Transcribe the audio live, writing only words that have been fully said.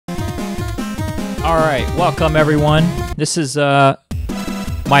All right, welcome everyone. This is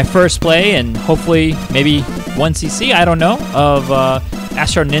my first play and hopefully maybe 1cc, I don't know, of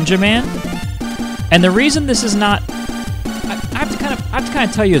Astro Ninja Man. And the reason this is not, I have to kind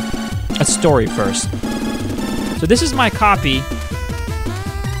of tell you a story first. So this is my copy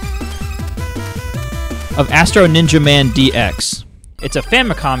of Astro Ninja Man DX. It's a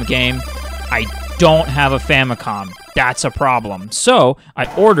Famicom game. I don't have a Famicom. That's a problem. So I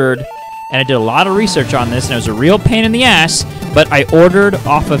ordered, and I did a lot of research on this, and it was a real pain in the ass, but I ordered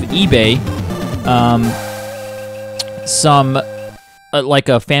off of eBay some, like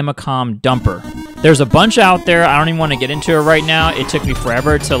a Famicom dumper. There's a bunch out there. I don't even want to get into it right now. It took me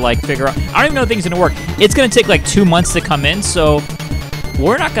forever to, like, figure out. I don't even know if things are going to work. It's going to take, like, 2 months to come in, so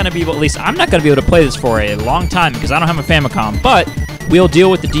we're not going to be able, at least I'm not going to be able to play this for a long time because I don't have a Famicom, but we'll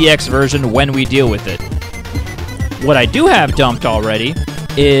deal with the DX version when we deal with it. What I do have dumped already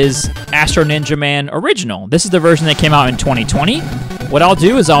is Astro Ninja Man Original. This is the version that came out in 2020. What I'll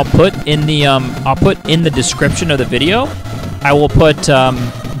do is I'll put in the description of the video, I will put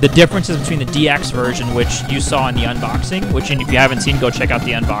the differences between the DX version, which you saw in the unboxing, which if you haven't seen, go check out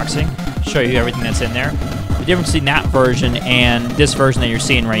the unboxing. Show you everything that's in there. The difference between that version and this version that you're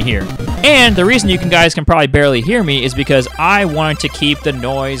seeing right here. And the reason you guys can probably barely hear me is because I wanted to keep the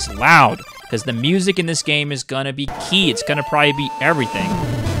noise loud, because the music in this game is going to be key. It's going to probably be everything.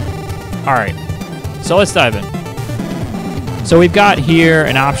 All right, so let's dive in. So we've got here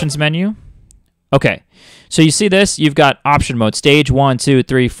an options menu. Okay, so you see this? You've got option mode, stage 1, 2,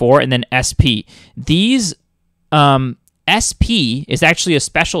 3, 4, and then SP. These, SP is actually a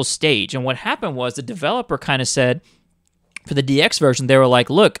special stage, and what happened was the developer kind of said, for the DX version, they were like,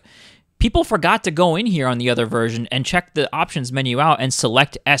 look, people forgot to go in here on the other version and check the options menu out and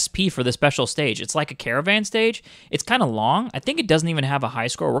select SP for the special stage. It's like a caravan stage. It's kind of long. I think it doesn't even have a high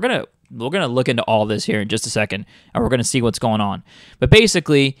score. We're gonna look into all this here in just a second, and we're gonna see what's going on. But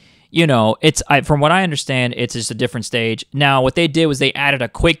basically, you know, from what I understand, it's just a different stage. Now, what they did was they added a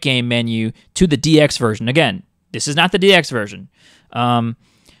quick game menu to the DX version. Again, this is not the DX version.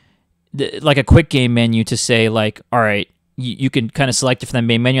 Like a quick game menu to say, like, all right, you can kind of select it from the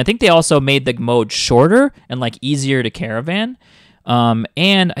main menu. I think they also made the mode shorter and like easier to caravan.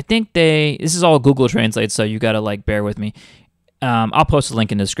 And I think this is all Google Translate, so you gotta like bear with me. I'll post a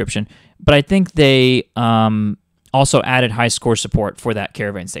link in the description. But I think they also added high score support for that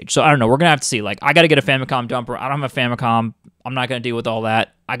caravan stage. So I don't know. We're gonna have to see. Like, I gotta get a Famicom dumper. I don't have a Famicom. I'm not gonna deal with all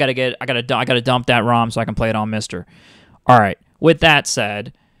that. I gotta dump that ROM so I can play it on Mister. All right. With that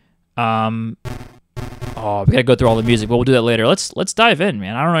said, oh, we gotta go through all the music, but we'll do that later. Let's dive in,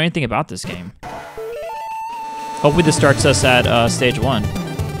 man. I don't know anything about this game. Hopefully this starts us at stage 1.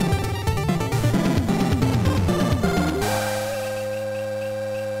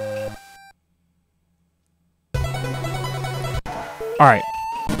 All right.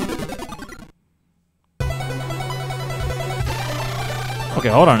 Okay,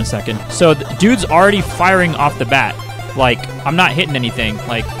 hold on a second. So the dude's already firing off the bat. Like, I'm not hitting anything.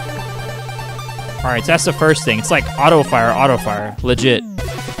 Like, all right, so that's the first thing. It's like auto fire, legit.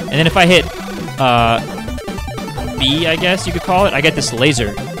 And then if I hit B, I guess you could call it, I get this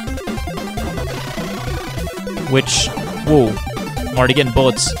laser. Which, whoa, I'm already getting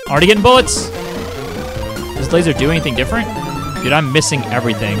bullets. Does this laser do anything different? Dude, I'm missing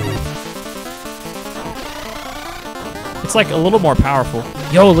everything. It's like a little more powerful.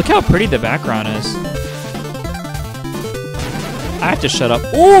 Yo, look how pretty the background is. I have to shut up.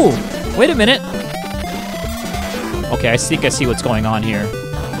 Ooh, wait a minute. Okay, I think I see what's going on here.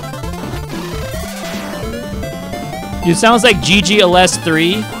 Dude, sounds like GGLS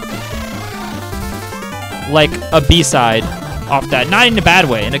 3. Like a B-side off that. Not in a bad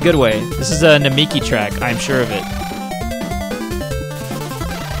way, in a good way. This is a Namiki track, I'm sure of it.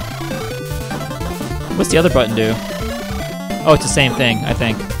 What's the other button do? Oh, it's the same thing, I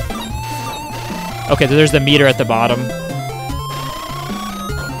think. Okay, so there's the meter at the bottom.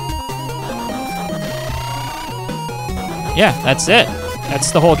 Yeah, that's it.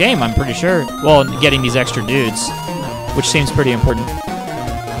 That's the whole game, I'm pretty sure. Well, getting these extra dudes, which seems pretty important.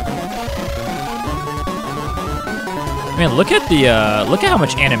 I mean, look at how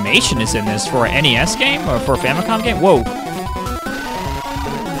much animation is in this for an NES game or for a Famicom game. Whoa.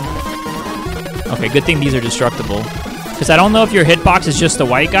 Okay, good thing these are destructible. Because I don't know if your hitbox is just the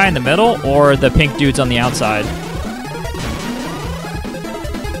white guy in the middle or the pink dudes on the outside.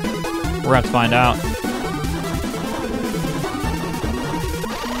 We're gonna have to find out.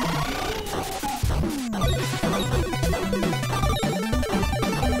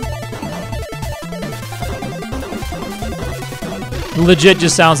 Legit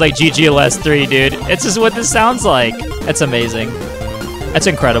just sounds like GGLS3, dude. It's just what this sounds like. That's amazing. That's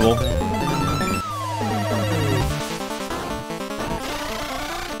incredible.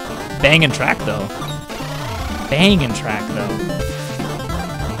 Banging track, though. Banging track, though.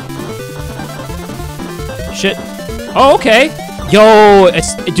 Shit. Oh, okay. Yo,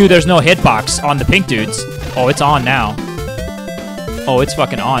 dude, there's no hitbox on the pink dudes. Oh, it's on now. Oh, it's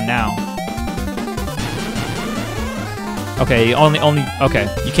fucking on now. Okay, okay.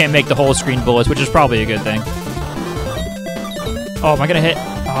 You can't make the whole screen bullets, which is probably a good thing. Oh, am I gonna hit?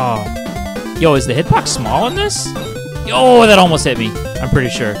 Oh. Yo, is the hitbox small in this? Yo, that almost hit me. I'm pretty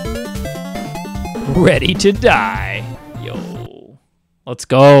sure. Ready to die. Yo. Let's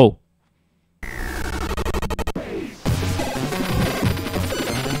go.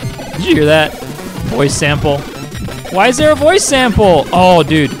 Did you hear that? Voice sample. Why is there a voice sample? Oh,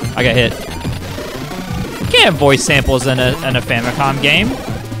 dude, I got hit. You can't have voice samples in a Famicom game.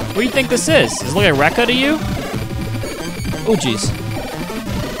 What do you think this is? Does it look like Rekka to you? Oh, jeez.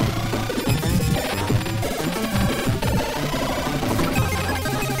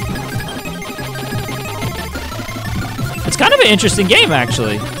 It's kind of an interesting game,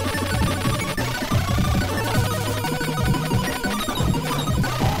 actually.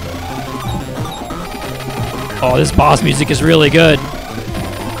 Oh, this boss music is really good.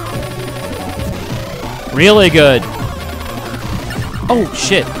 Really good. Oh,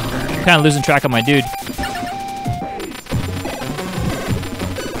 shit. I'm kind of losing track of my dude.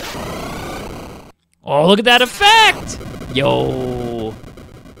 Oh, look at that effect! Yo.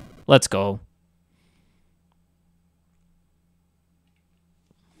 Let's go.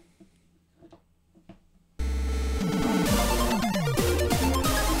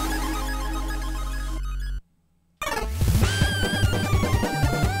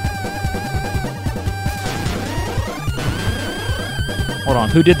 Hold on,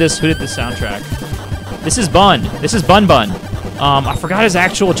 who did this? Who did this soundtrack? This is Bun. This is Bun Bun. I forgot his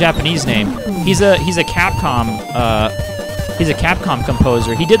actual Japanese name. He's a Capcom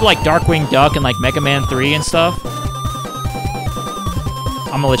composer. He did like Darkwing Duck and like Mega Man 3 and stuff.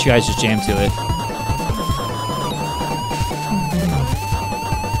 I'm gonna let you guys just jam to it.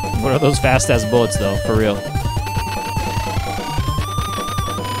 What are those fast ass bullets though? For real.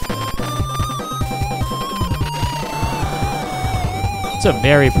 It's a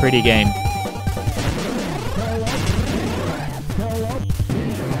very pretty game.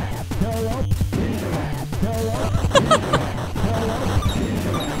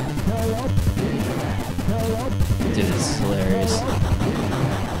 Dude, this is hilarious.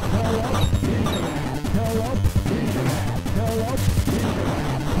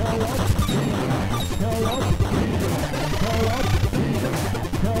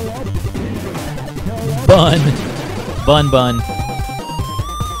 Bun.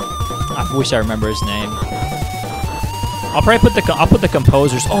 I wish I remember his name. I'll probably put the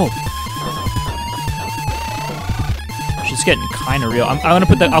composers. Oh, she's getting kind of real. I'll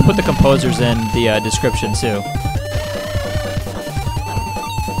put the composers in the description too.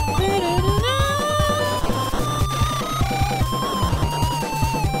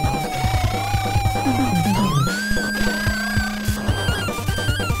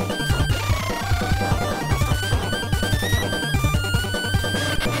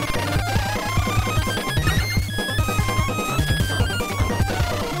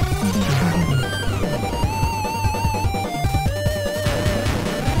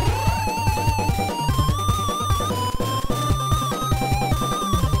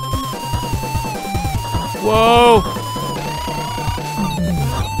 Whoa!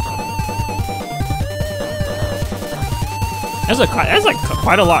 There's like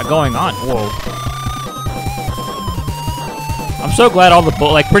quite a lot going on. Whoa! I'm so glad all the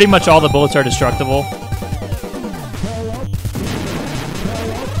pretty much all the bullets are destructible.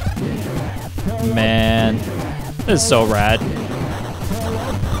 Man, this is so rad.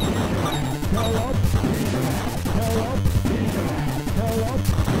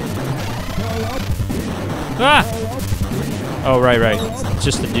 Ah! Oh, right. It's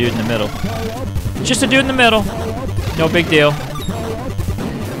just the dude in the middle. Just a dude in the middle. No big deal.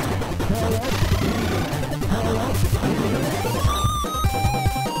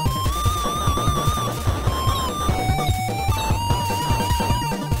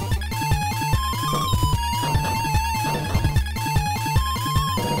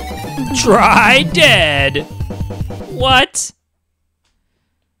 Try dead. What?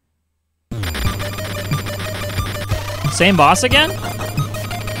 Same boss again?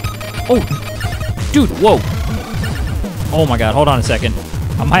 Oh, dude, whoa. Oh my god, hold on a second.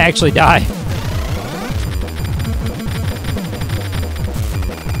 I might actually die.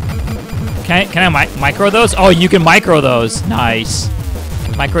 Can I micro those? Oh, you can micro those. Nice.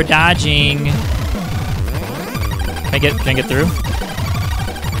 Micro dodging. Can I get through?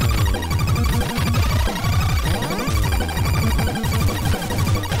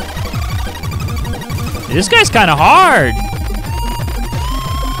 This guy's kind of hard.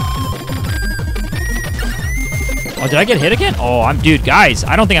 Oh, did I get hit again? Oh, dude, guys,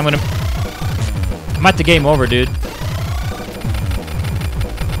 I don't think I'm at the game over, dude.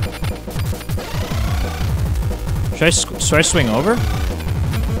 Should I swing over?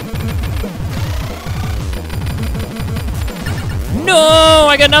 No,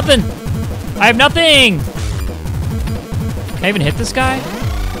 I got nothing. I have nothing. Can I even hit this guy?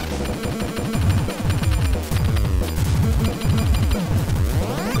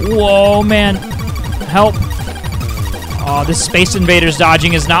 Whoa, man. Help. Oh, this Space Invaders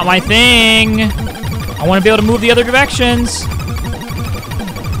dodging is not my thing. I want to be able to move the other directions.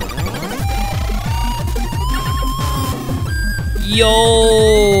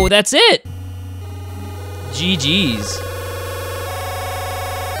 Yo, that's it. GG's.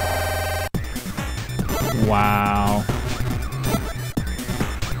 Wow.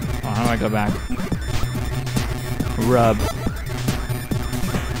 Oh, how do I go back? Rub.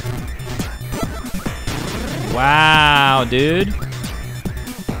 Wow, dude.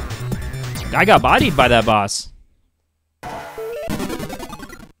 I got bodied by that boss.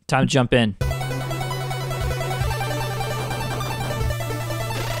 Time to jump in.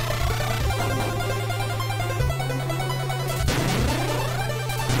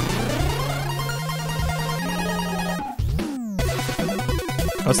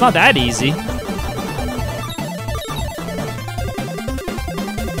 Oh, it's not that easy.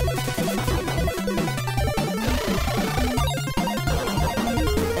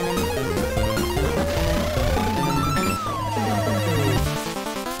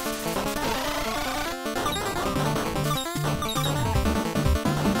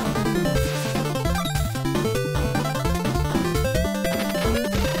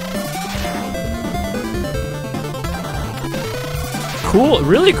 Cool,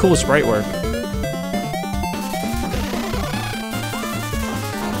 really cool sprite work.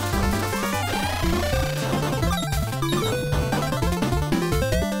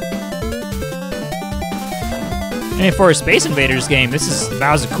 I mean, for a Space Invaders game, this is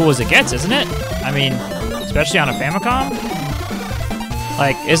about as cool as it gets, isn't it? I mean, especially on a Famicom.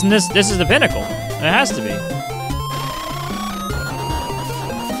 Like, isn't this is the pinnacle? It has to be.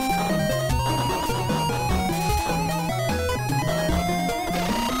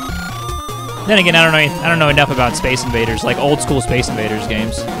 Then again, I don't know enough about Space Invaders, like old school Space Invaders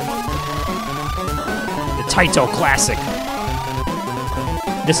games. The Taito Classic.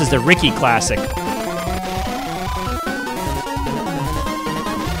 This is the Ricky Classic.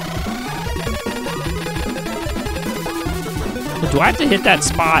 Do I have to hit that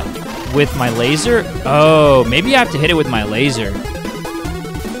spot with my laser? Oh, maybe I have to hit it with my laser.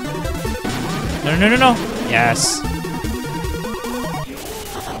 No. Yes.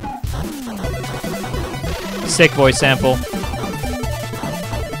 Sick voice sample.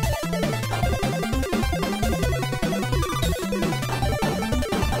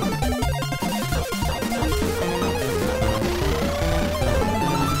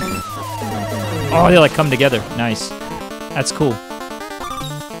 Oh, they like come together. Nice. That's cool.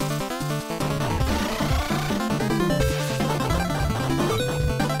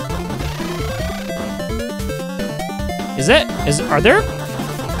 Are there?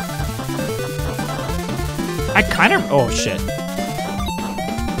 I kind of, oh shit.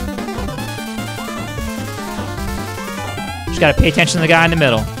 Just gotta pay attention to the guy in the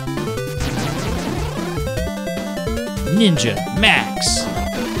middle. Ninja Max.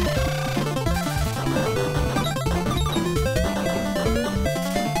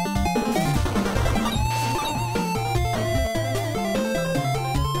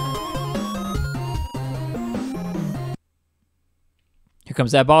 Here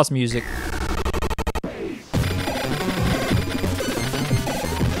comes that boss music.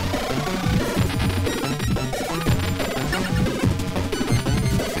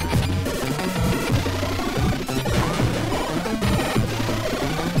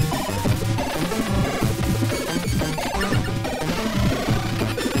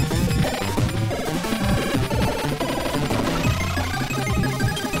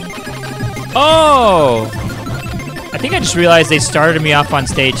 Oh! I think I just realized they started me off on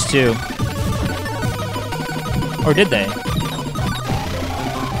stage 2. Or did they?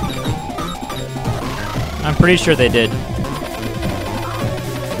 I'm pretty sure they did.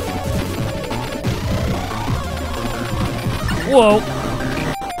 Whoa!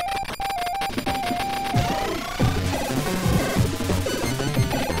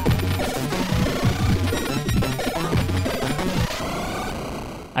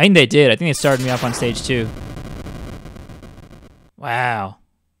 I think they did. I think they started me off on stage 2. Wow.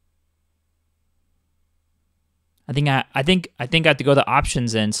 I think I have to go to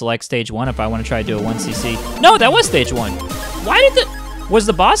options and select stage 1 if I want to try to do a 1cc. No, that was stage 1. Why did was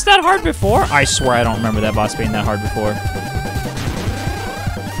the boss that hard before? I swear I don't remember that boss being that hard before.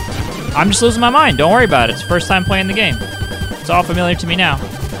 I'm just losing my mind. Don't worry about it. It's the first time playing the game. It's all familiar to me now.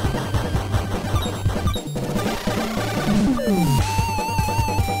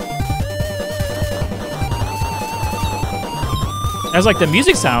 I was like, the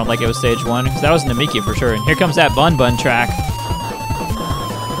music sounded like it was stage 1, because that was Namiki for sure. And here comes that Bun Bun track.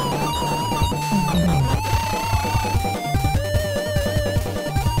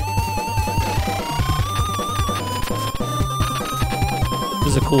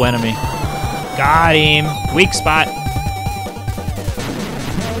 This is a cool enemy. Got him. Weak spot.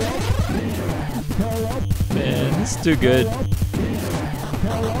 Man, this is too good.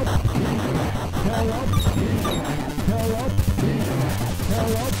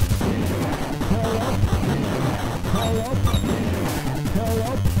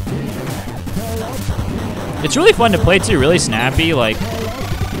 It's really fun to play too, really snappy, like,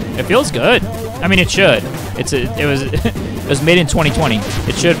 it feels good. I mean, it should. It was made in 2020.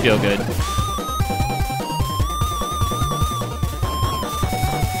 It should feel good.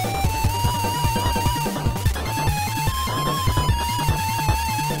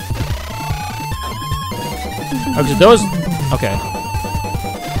 Okay, okay.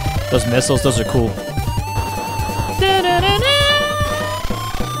 Those missiles, those are cool.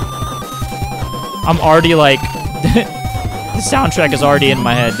 I'm already like, the soundtrack is already in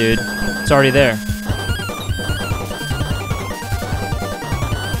my head, dude. It's already there.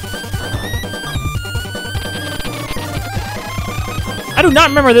 I do not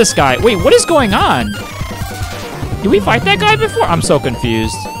remember this guy. Wait, what is going on? Did we fight that guy before? I'm so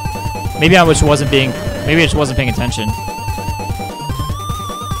confused. Maybe I just wasn't paying attention.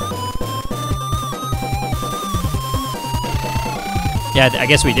 Yeah, I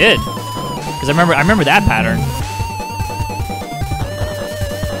guess we did. Because I remember that pattern.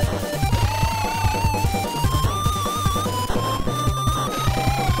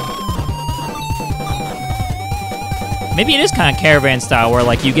 Maybe it is kind of caravan style where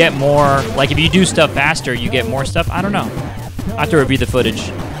like you get more, like if you do stuff faster, you get more stuff. I don't know. I have to review the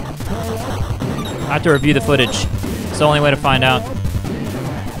footage. It's the only way to find out.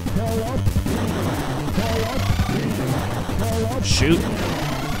 Shoot.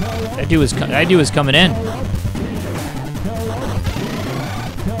 That dude was coming in.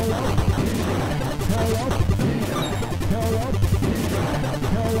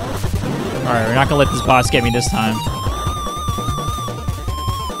 Alright, we're not gonna let this boss get me this time.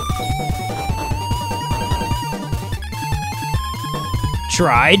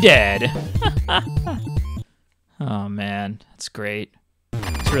 Try dead. Oh man, that's great.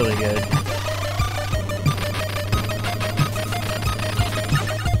 It's really good.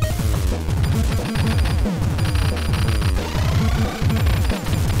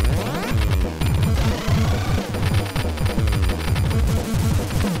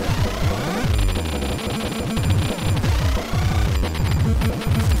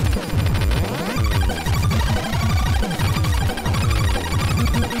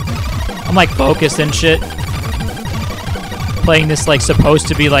 I'm like focused and shit. Playing this like supposed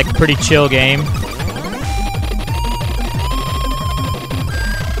to be like a pretty chill game.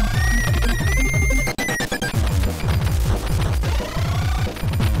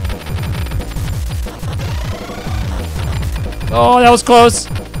 Oh, that was close.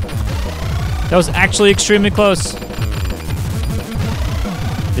 That was actually extremely close.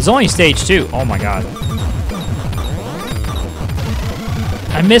 It's only stage 2. Oh my god.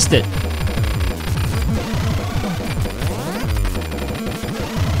 I missed it.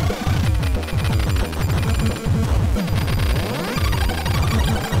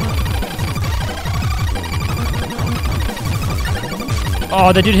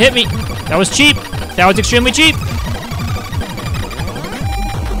 Oh, that dude hit me. That was cheap. That was extremely cheap.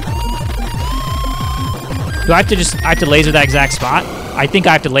 Do I have to laser that exact spot? I think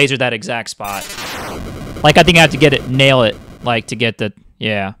I have to laser that exact spot. Like, I think I have to nail it, like, to get the,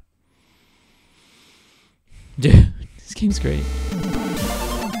 yeah. Dude, this game's great.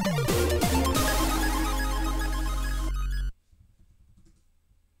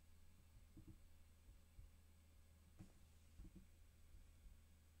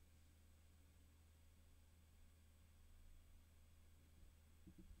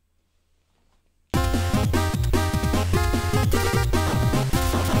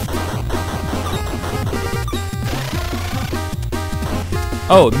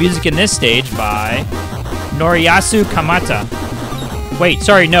 Oh, music in this stage by Noriyasu Kamata. Wait,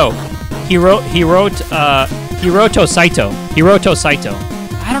 sorry, no. Hiroto Saito. Hiroto Saito.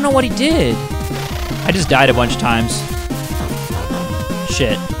 I don't know what he did. I just died a bunch of times.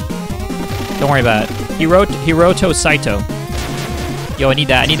 Shit. Don't worry about it. Hiroto Saito. Yo, I need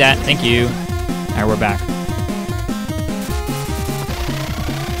that. I need that. Thank you. All right, we're back.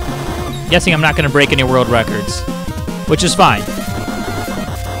 Guessing I'm not going to break any world records, which is fine.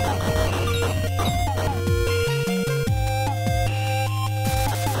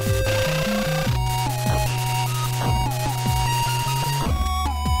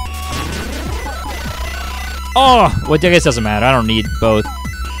 Oh, well, I guess it doesn't matter. I don't need both.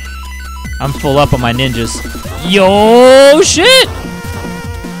 I'm full up on my ninjas. Yo, shit!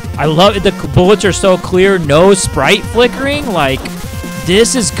 I love it. The bullets are so clear. No sprite flickering. Like,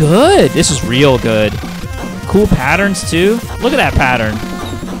 this is good. This is real good. Cool patterns, too. Look at that pattern.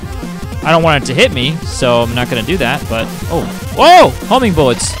 I don't want it to hit me, so I'm not going to do that, but... Oh. Whoa! Homing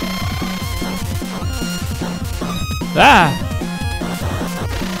bullets. Ah.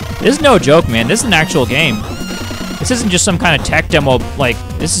 This is no joke, man. This is an actual game. This isn't just some kind of tech demo. Like,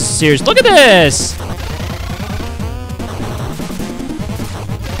 this is serious. Look at this!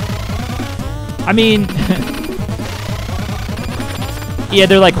 I mean... yeah,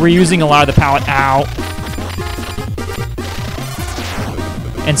 they're like reusing a lot of the palette out.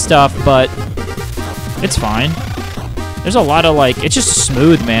 And stuff, but... it's fine. There's a lot of like... it's just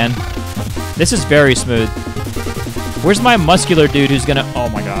smooth, man. This is very smooth. Where's my muscular dude who's gonna... oh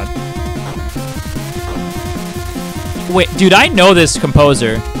my god. Wait, dude, I know this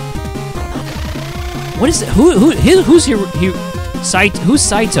composer. What is it? Who's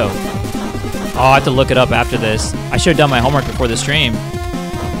Saito? Oh, I have to look it up after this. I should have done my homework before the stream.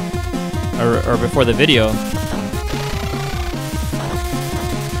 Or before the video.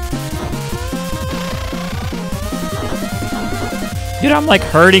 Dude, I'm like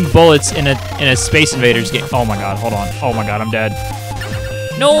hurting bullets in a Space Invaders game. Oh my god, hold on. Oh my god, I'm dead.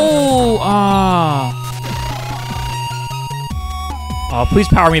 No! Ah. Oh, please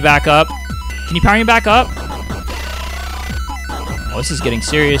power me back up. Can you power me back up? Oh, this is getting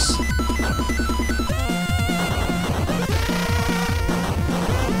serious.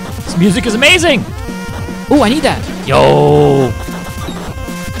 This music is amazing! Ooh, I need that. Yo!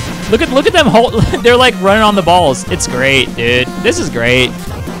 Look at them they're like running on the balls. It's great, dude. This is great.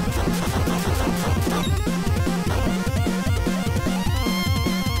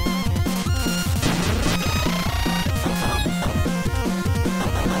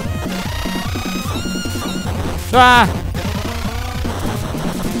 Ah!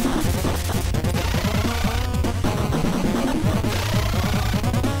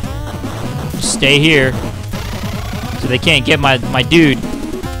 Just stay here so they can't get my dude.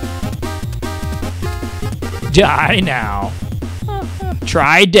 Die now.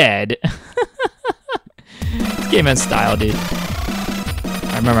 Try dead. This game has style, dude.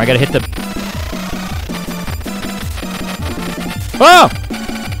 I remember, I gotta hit the... oh!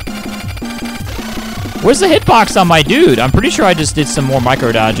 Where's the hitbox on my dude? I'm pretty sure I just did some more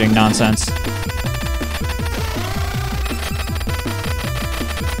micro-dodging nonsense.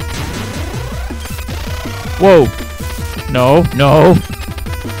 Whoa. No, no.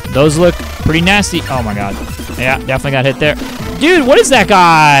 Those look pretty nasty. Oh my god. Yeah, definitely got hit there. Dude, what is that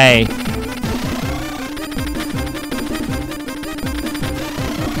guy?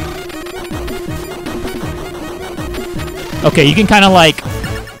 Okay, you can kind of like...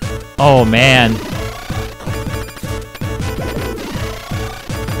 oh man.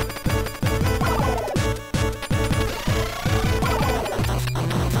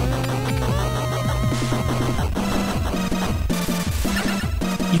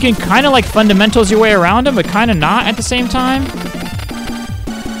 You can kind of like fundamentals your way around him, but kind of not at the same time.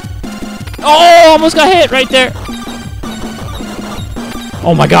 Oh, almost got hit right there.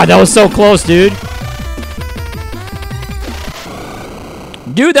 Oh my god, that was so close, dude.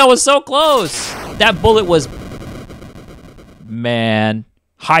 Dude, that was so close. That bullet was... man.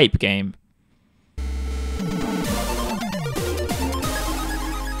 Hype game.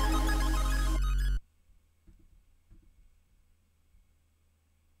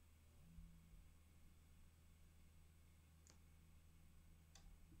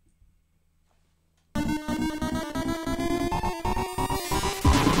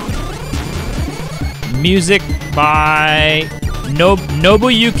 Music by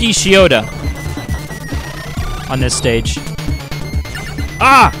Nobuyuki Shioda on this stage.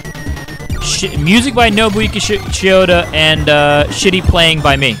 Ah! Music by Nobuyuki Shioda and shitty playing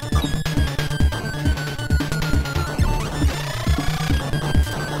by me.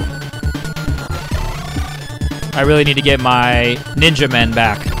 I really need to get my ninja men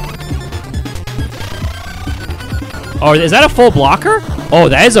back. Oh, is that a full blocker? Oh,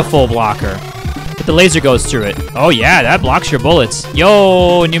 that is a full blocker. But the laser goes through it. Oh yeah, that blocks your bullets.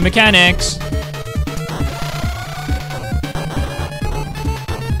 Yo, new mechanics.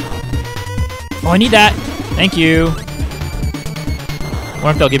 Oh, I need that. Thank you. I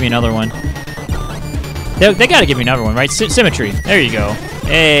wonder if they'll give me another one. They gotta give me another one, right? Symmetry. There you go.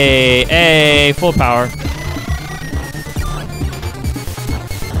 Hey, hey, full power.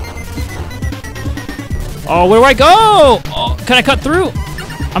 Oh, where do I go? Oh, can I cut through?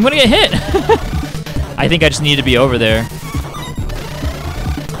 I'm gonna get hit. I think I just need to be over there.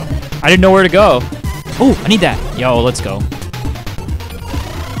 I didn't know where to go. Oh, I need that. Yo, let's go.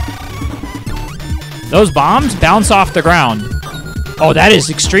 Those bombs bounce off the ground. Oh, that is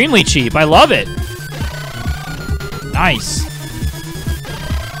extremely cheap. I love it. Nice.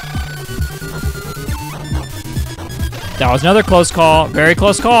 That was another close call. Very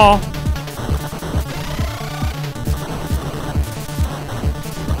close call.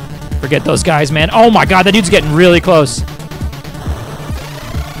 Forget those guys, man. Oh my god, that dude's getting really close.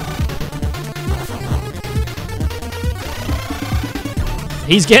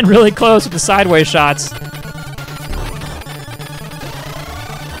 He's getting really close with the sideways shots.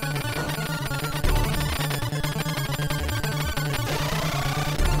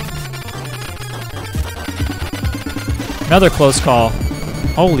 Another close call.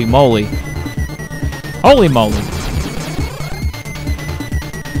 Holy moly. Holy moly.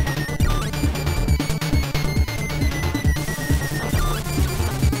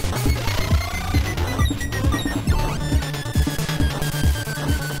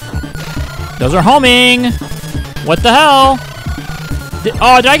 Those are homing. What the hell? Did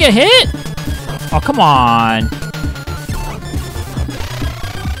I get hit? Oh, come on.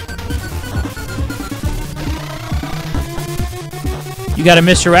 You gotta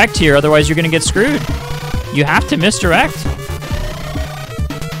misdirect here, otherwise you're gonna get screwed. You have to misdirect.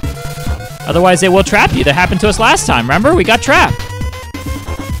 Otherwise they will trap you. That happened to us last time, remember? We got trapped.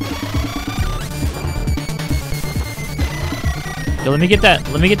 Yo, let me get that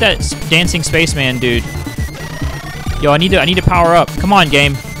dancing spaceman dude. Yo, I need to power up. Come on,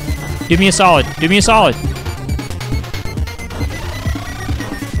 game. Do me a solid. Do me a solid.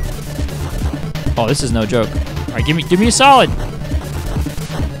 Oh, this is no joke. All right, give me a solid.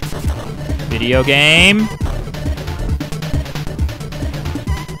 Video game.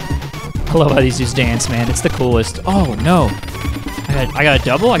 I love how these dudes dance, man. It's the coolest. Oh no. I got a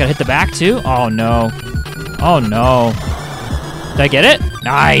double? I gotta hit the back too? Oh no. Oh no. Did I get it?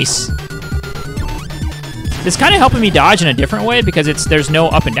 Nice. It's kind of helping me dodge in a different way because there's no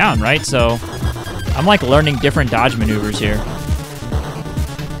up and down, right? So I'm like learning different dodge maneuvers here.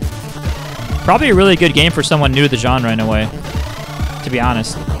 Probably a really good game for someone new to the genre in a way, to be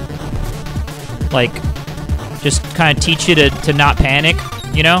honest. Like, just kind of teach you to not panic,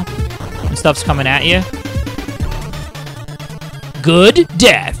 you know? When stuff's coming at you. Good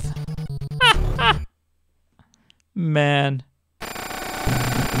death. Man.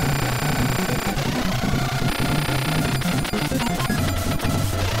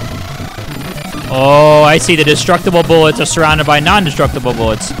 Oh, I see. The destructible bullets are surrounded by non-destructible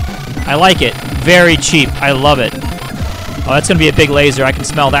bullets. I like it. Very cheap. I love it. Oh, that's going to be a big laser. I can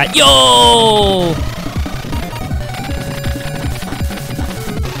smell that. Yo!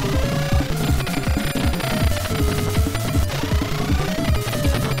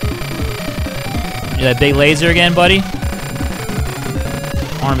 That big laser again, buddy? I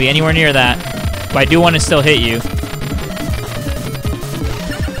don't want to be anywhere near that. But I do want to still hit you.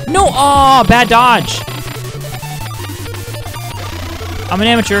 No! Oh, bad dodge. I'm an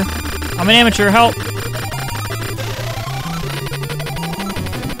amateur. I'm an amateur. Help.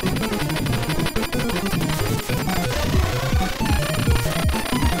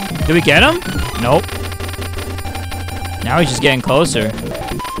 Did we get him? Nope. Now he's just getting closer.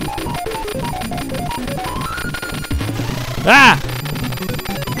 Ah!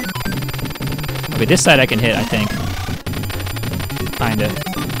 Okay, this side I can hit, I think. Kinda.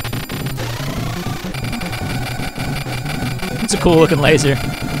 It's a cool looking laser.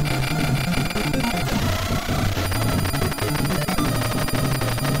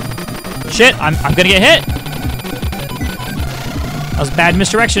 Shit, I'm gonna get hit. That was bad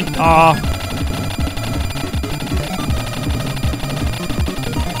misdirection. Aw.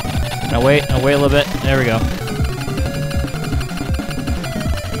 I'll wait a little bit. There we go.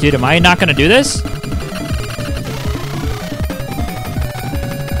 Dude, am I not gonna do this?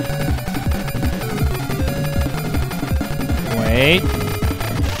 Wait.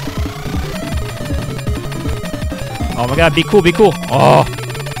 Oh my god, be cool, be cool. Oh.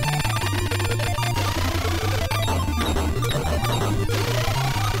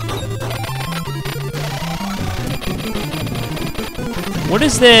 What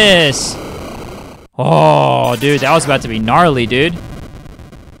is this? Oh, dude, that was about to be gnarly, dude.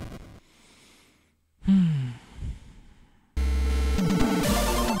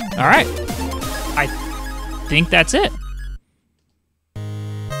 All right. I think that's it.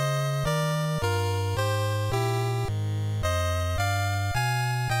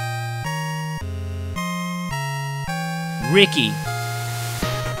 Ricky.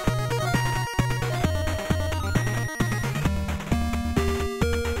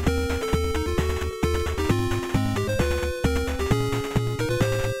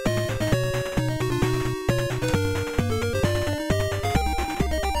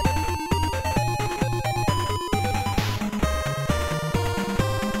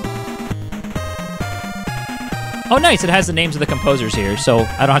 Oh, nice. It has the names of the composers here, so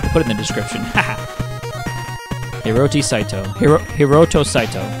I don't have to put it in the description. Hiroto Saito. Hiroto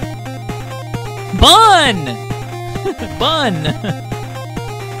Saito. Bun! Bun!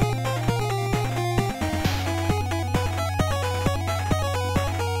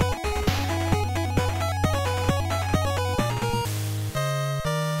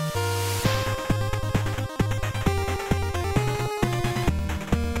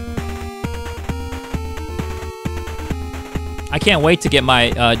 I can't wait to get my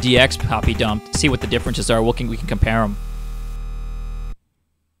DX copy dumped, see what the differences are. We can compare them.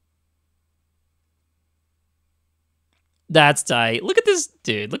 That's tight. Look at this,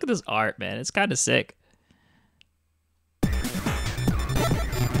 dude. Look at this art, man. It's kind of sick.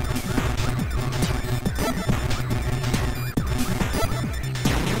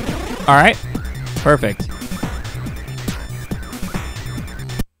 All right. Perfect.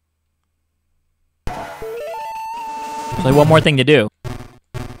 There's only one more thing to do.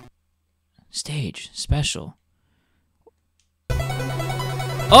 Stage special.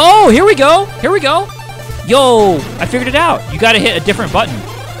 Oh, here we go. Here we go. Yo, I figured it out. You gotta hit a different button.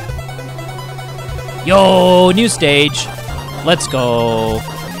 Yo, new stage. Let's go.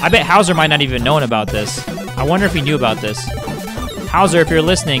 I bet Hauser might not even known about this. I wonder if he knew about this. Hauser, if you're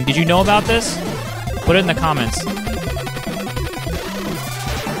listening, did you know about this? Put it in the comments.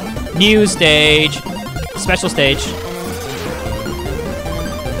 New stage. Special stage.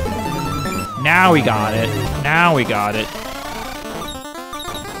 Now we got it. Now we got it.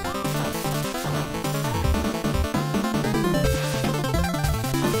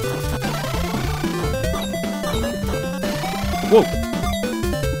 Whoa.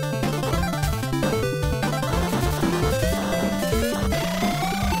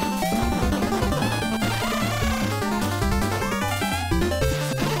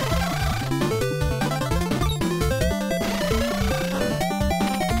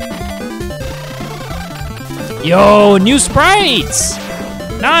 Yo, new sprites!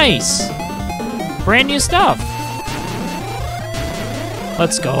 Nice! Brand new stuff.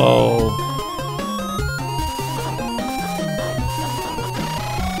 Let's go.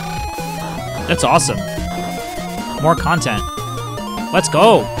 That's awesome. More content. Let's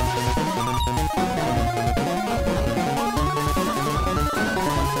go.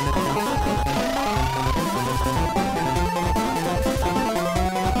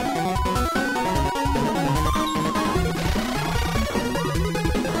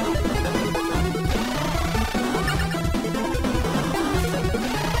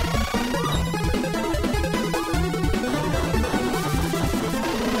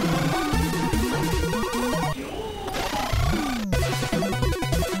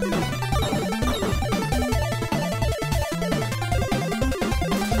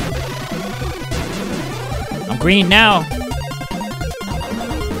 Green now.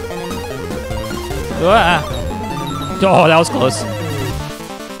 Oh, that was close.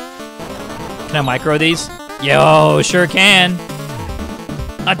 Can I micro these? Yo, sure can.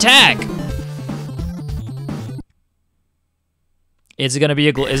 Attack. Is it gonna be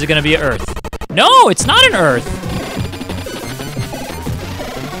a Earth? No, it's not an Earth.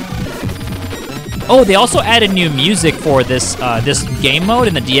 Oh, they also added new music for this this game mode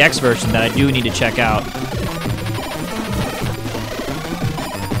in the DX version that I do need to check out.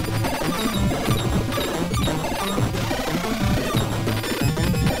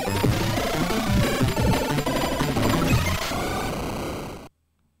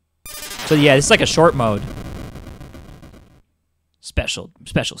 So yeah, this is like a short mode. Special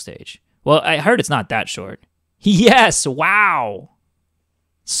stage. Well, I heard it's not that short. Yes, wow.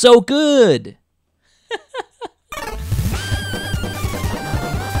 So good.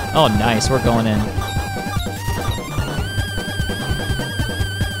 Oh, nice, we're going in.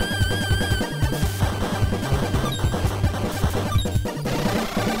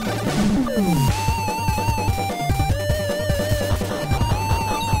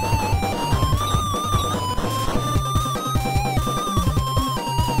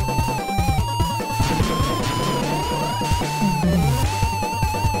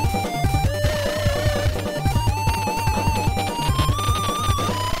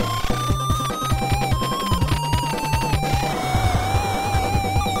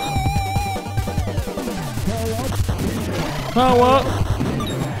 Power up.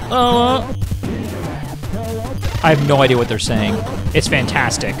 Power up. I have no idea what they're saying. It's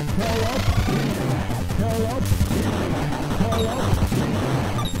fantastic.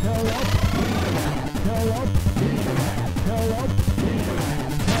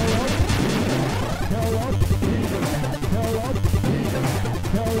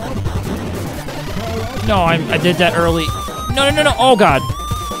 No, I did that early. No, no, no, no. Oh, God.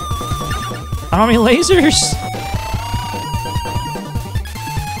 I don't have any lasers.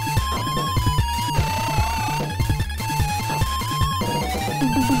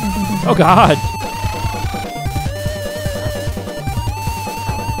 Oh, God.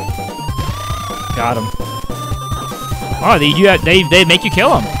 Got him. Oh, they make you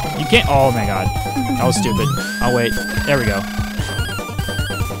kill him. You can't. Oh, my God. That was stupid. Oh, wait. There we go.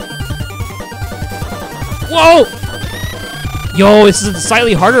 Whoa! Yo, this is a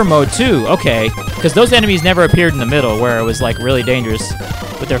slightly harder mode, too. Okay. Because those enemies never appeared in the middle, where it was, like, really dangerous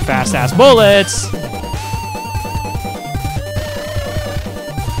with their fast-ass bullets.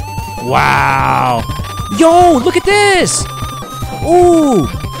 Wow. Yo, look at this! Ooh!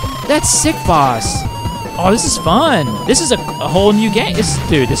 That's sick, boss. Oh, this is fun. This is a whole new game.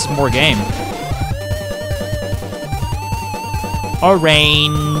 Dude, this is more game.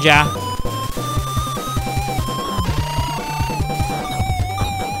 Orange.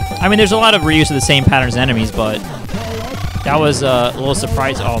 I mean, there's a lot of reuse of the same patterns and enemies, but that was a little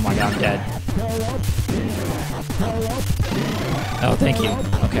surprise. Oh my God, I'm dead. Oh, thank you.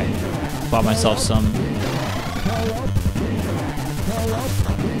 Okay. Bought myself some.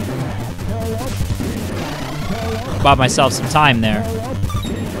 Bought myself some time there.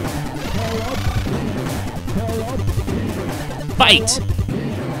 Fight!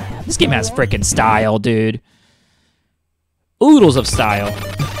 This game has frickin' style, dude. Oodles of style.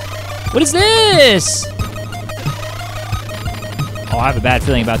 What is this? Oh, I have a bad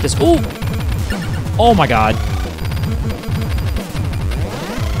feeling about this. Ooh! Oh my God.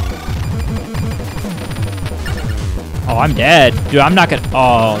 Oh, I'm dead. Dude, I'm not gonna...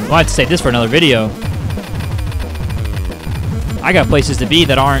 Oh, I'll have to save this for another video. I got places to be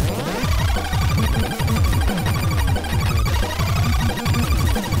that aren't...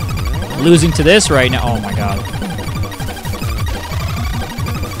 Losing to this right now. Oh my God.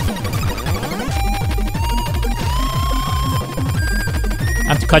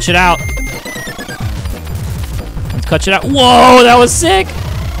 I have to cut it out. I have to cut it out. Whoa, that was sick.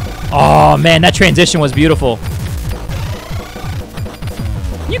 Oh man, that transition was beautiful.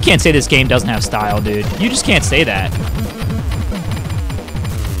 You can't say this game doesn't have style, dude. You just can't say that.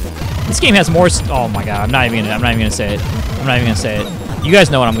 This game has more. Oh my God, I'm not even gonna say it. I'm not even gonna say it. You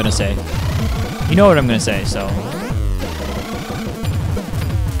guys know what I'm gonna say. You know what I'm gonna say, so.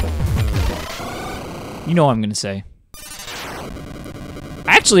 You know what I'm gonna say.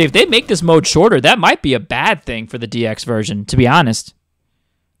 Actually, if they make this mode shorter, that might be a bad thing for the DX version, to be honest.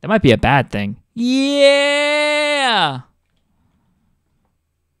 That might be a bad thing. Yeah!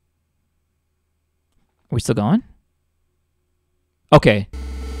 Are we still going? Okay.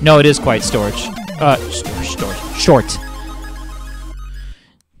 No, it is quite storage. Short.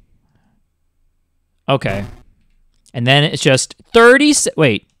 Okay. And then it's just 30...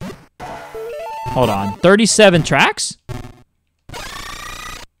 Wait. Hold on. 37 tracks?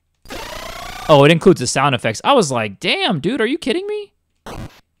 Oh, it includes the sound effects. I was like, damn, dude, are you kidding me?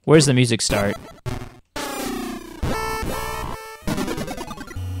 Where's the music start?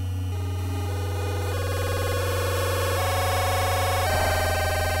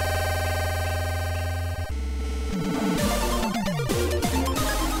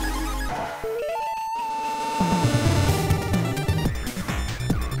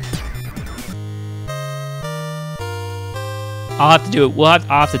 I'll have to do it.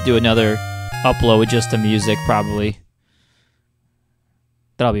 I'll have to do another upload with just the music, probably.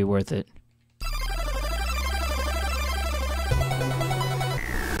 That'll be worth it.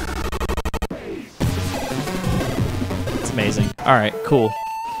 It's amazing. All right, cool.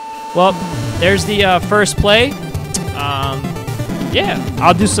 Well, there's the first play. Yeah,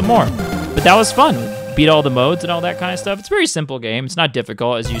 I'll do some more. But that was fun. Beat all the modes and all that kind of stuff. It's a very simple game. It's not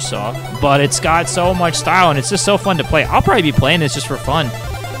difficult, as you saw. But it's got so much style, and it's just so fun to play. I'll probably be playing this just for fun.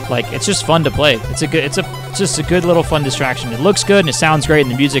 Like, it's just fun to play. It's just a good little fun distraction. It looks good, and it sounds great,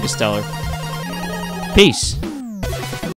 and the music is stellar. Peace.